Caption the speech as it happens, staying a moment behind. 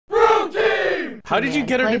How did you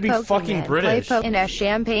get her to be fucking British? In a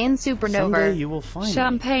champagne supernova. Someday you will find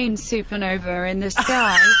champagne supernova in the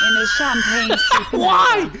sky. In a champagne supernova.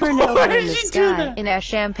 Why? Supernova Why in did the you do sky. that? In a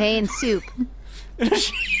champagne soup.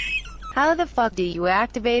 How the fuck do you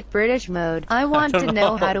activate British mode? I want to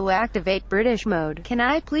know how to activate British mode. Can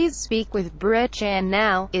I please speak with Brit-chan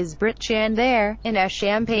now? Is Brit-chan there? In a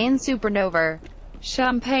champagne supernova.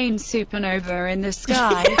 Champagne supernova in the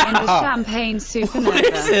sky. In the champagne supernova. What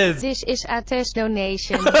is this? This is a test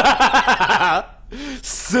donation.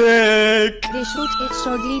 Sick! This shoot is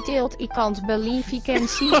so detailed I can't believe you can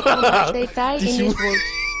see so much detail in this wood.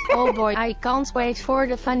 Oh boy, I can't wait for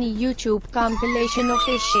the funny YouTube compilation of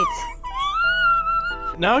this shit.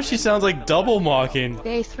 Now she sounds like double mocking.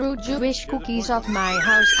 They threw Jewish cookies at my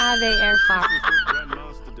house. AWR fuck.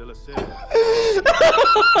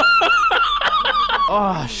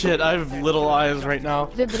 Oh shit, I have little eyes right now.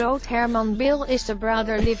 The brood Herman Bill is the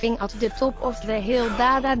brother living at the top of the hill.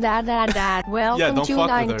 Da da da da da. Welcome to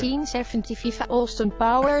 1975 Austin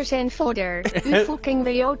Powers en fodder. U fucking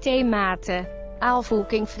WOT mate. Al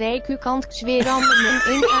fucking freak u kant zweeranden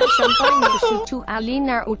in aan champagne zoek toe alleen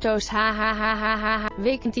naar auto's ha ha ha ha ha ha.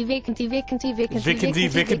 Wikkentie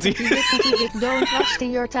don't waste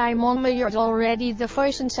your time on me, you're already the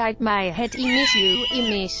voice inside my head. I miss you, I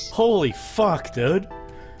miss. Holy fuck, dude.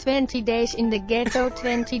 20 days in the ghetto,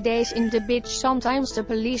 20 days in the bitch, sometimes the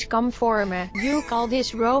police come for me. You call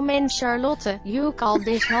this romance, Charlotte? You call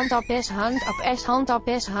this hand up as hand up as hand up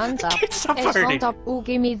as hand up as hand up? Ooh,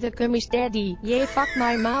 give me the gummies, daddy. Yeah, fuck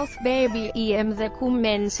my mouth, baby. I am the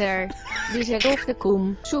koemmenser. This is of the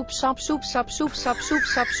koem. Soep sap, soep sap, soep sap, soep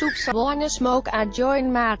sap, soep sap. Wanna smoke a joint,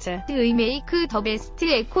 mate? 리메이크 더 베스트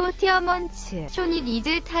에코 티어먼츠 쇼니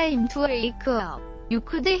리드 타임 투 웨이크업. You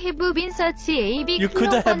could have been such a big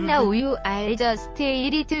flop, now you are just a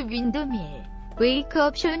little windomill. Wake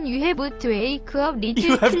up, Sean, you have to wake up, little.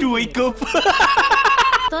 You have to wake up.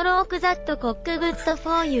 Stroke that cock good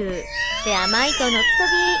for you. There might not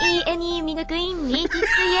be any milk in it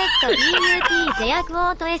yet. Beauty, there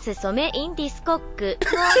quote is some in this cock.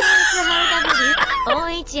 No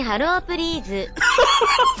means how W. OH, hello, please.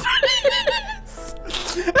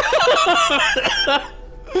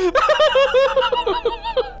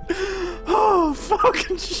 Oh,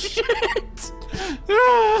 fucking shit!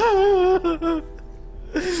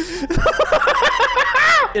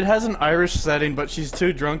 It has an Irish setting, but she's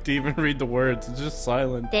too drunk to even read the words. It's just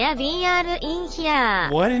silent. There BR in here.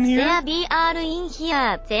 What in here? There BR in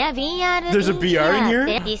here. There BR. There's a BR in here?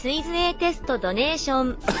 This is a test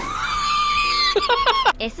donation.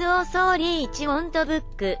 SO sorry 1 want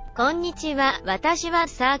book こんにちは私は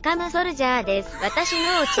サーカムソルジャーです私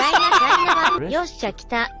のチャイナ版よっしゃ来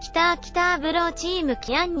たブローチーム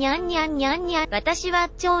キャンニャンニャンニャンニャン私は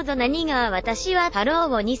ちょうど何が私はハロー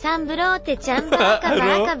を23ブローってちゃんバカ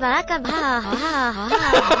バカバカバーハハハ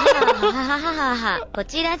ハハハこ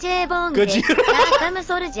ちら J ボンですサーカム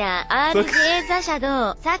ソルジャー RJ ザシャ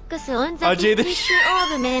ドウサックスオンザピッチシュ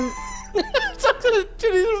オーブメンジョ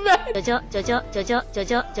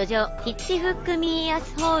ヒッチフックミーア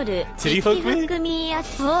スホールヒッチフックミーア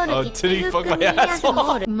スホールヒッチフックミーアスホ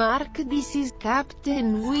ール Mark, this is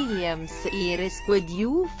Captain Williams. I rescued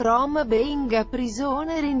you from being a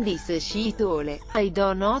prisoner in this shithole. I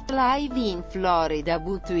do not live in Florida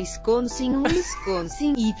but Wisconsin.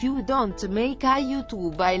 If you don't make a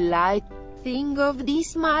YouTube highlight thing of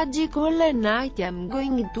this magical night, I'm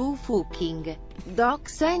going to fucking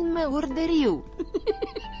dox and murder you.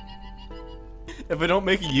 If I don't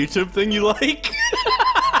make a YouTube thing you like?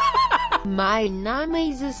 My name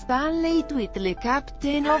is Stanley Twiddle,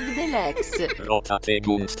 Captain of the Lex. Rotate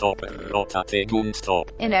Gunstop.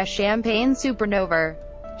 In a champagne supernova.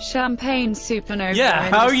 Champagne supernova. Yeah,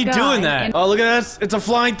 in how the are you sky. doing that? Oh, look at this. It's a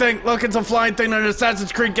flying thing. Look, it's a flying thing in an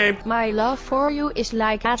Assassin's Creed game. My love for you is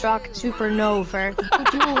like a rock supernova.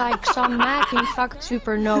 Would you like some making fuck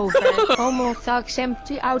supernova? Homo thugs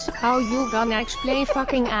empty out. How you gonna explain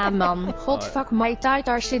fucking man? God fuck my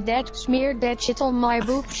tighter shit that smear that shit on my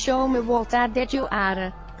boobs. Show me what that you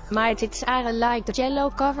are. My tits are like the jello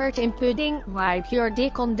covered in pudding. Wipe your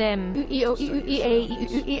dick on them. If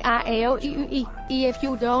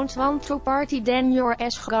you don't want to party, then your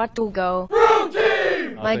ass got to go.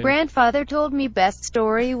 My grandfather told me best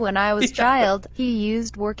story when I was child. He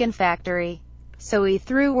used work in factory. So he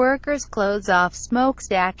threw workers' clothes off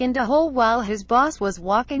smokestack into hole while his boss was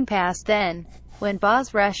walking past. Then, when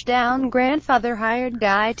boss rushed down, grandfather hired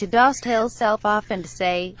guy to dust himself off and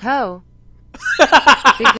say, "Ho."